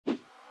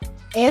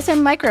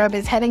ASM Microbe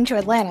is heading to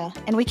Atlanta,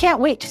 and we can't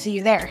wait to see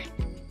you there.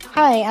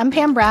 Hi, I'm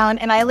Pam Brown,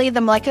 and I lead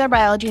the Molecular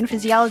Biology and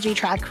Physiology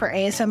track for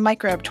ASM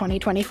Microbe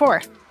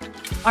 2024.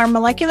 Our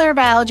Molecular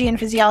Biology and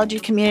Physiology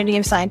community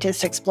of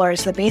scientists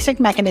explores the basic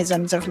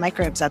mechanisms of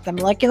microbes at the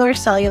molecular,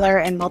 cellular,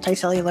 and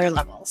multicellular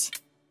levels.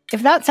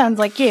 If that sounds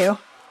like you,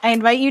 I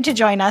invite you to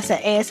join us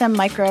at ASM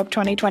Microbe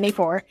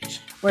 2024,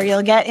 where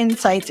you'll get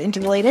insights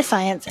into the latest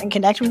science and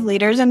connect with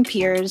leaders and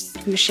peers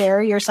who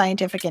share your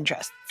scientific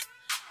interests.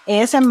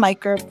 ASM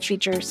Microbe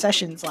features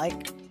sessions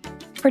like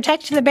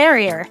Protect the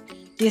Barrier,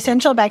 the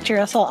Essential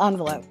Bacterial Cell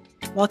Envelope,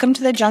 Welcome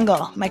to the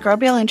Jungle,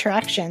 Microbial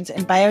Interactions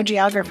and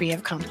Biogeography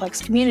of Complex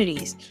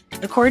Communities,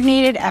 the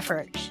Coordinated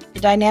Effort,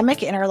 the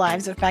Dynamic Inner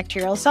Lives of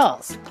Bacterial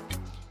Cells,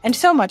 and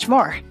so much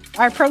more.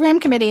 Our program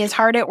committee is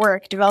hard at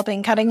work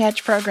developing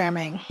cutting-edge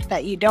programming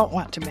that you don't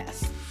want to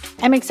miss.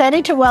 I'm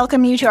excited to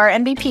welcome you to our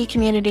MBP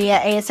community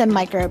at ASM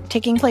Microbe,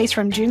 taking place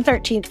from June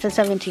 13th to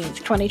 17th,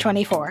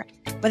 2024.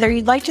 Whether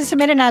you'd like to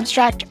submit an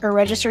abstract or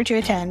register to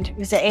attend,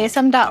 visit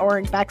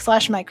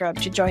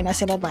asm.org/microbe to join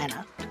us in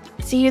Atlanta.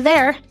 See you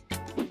there!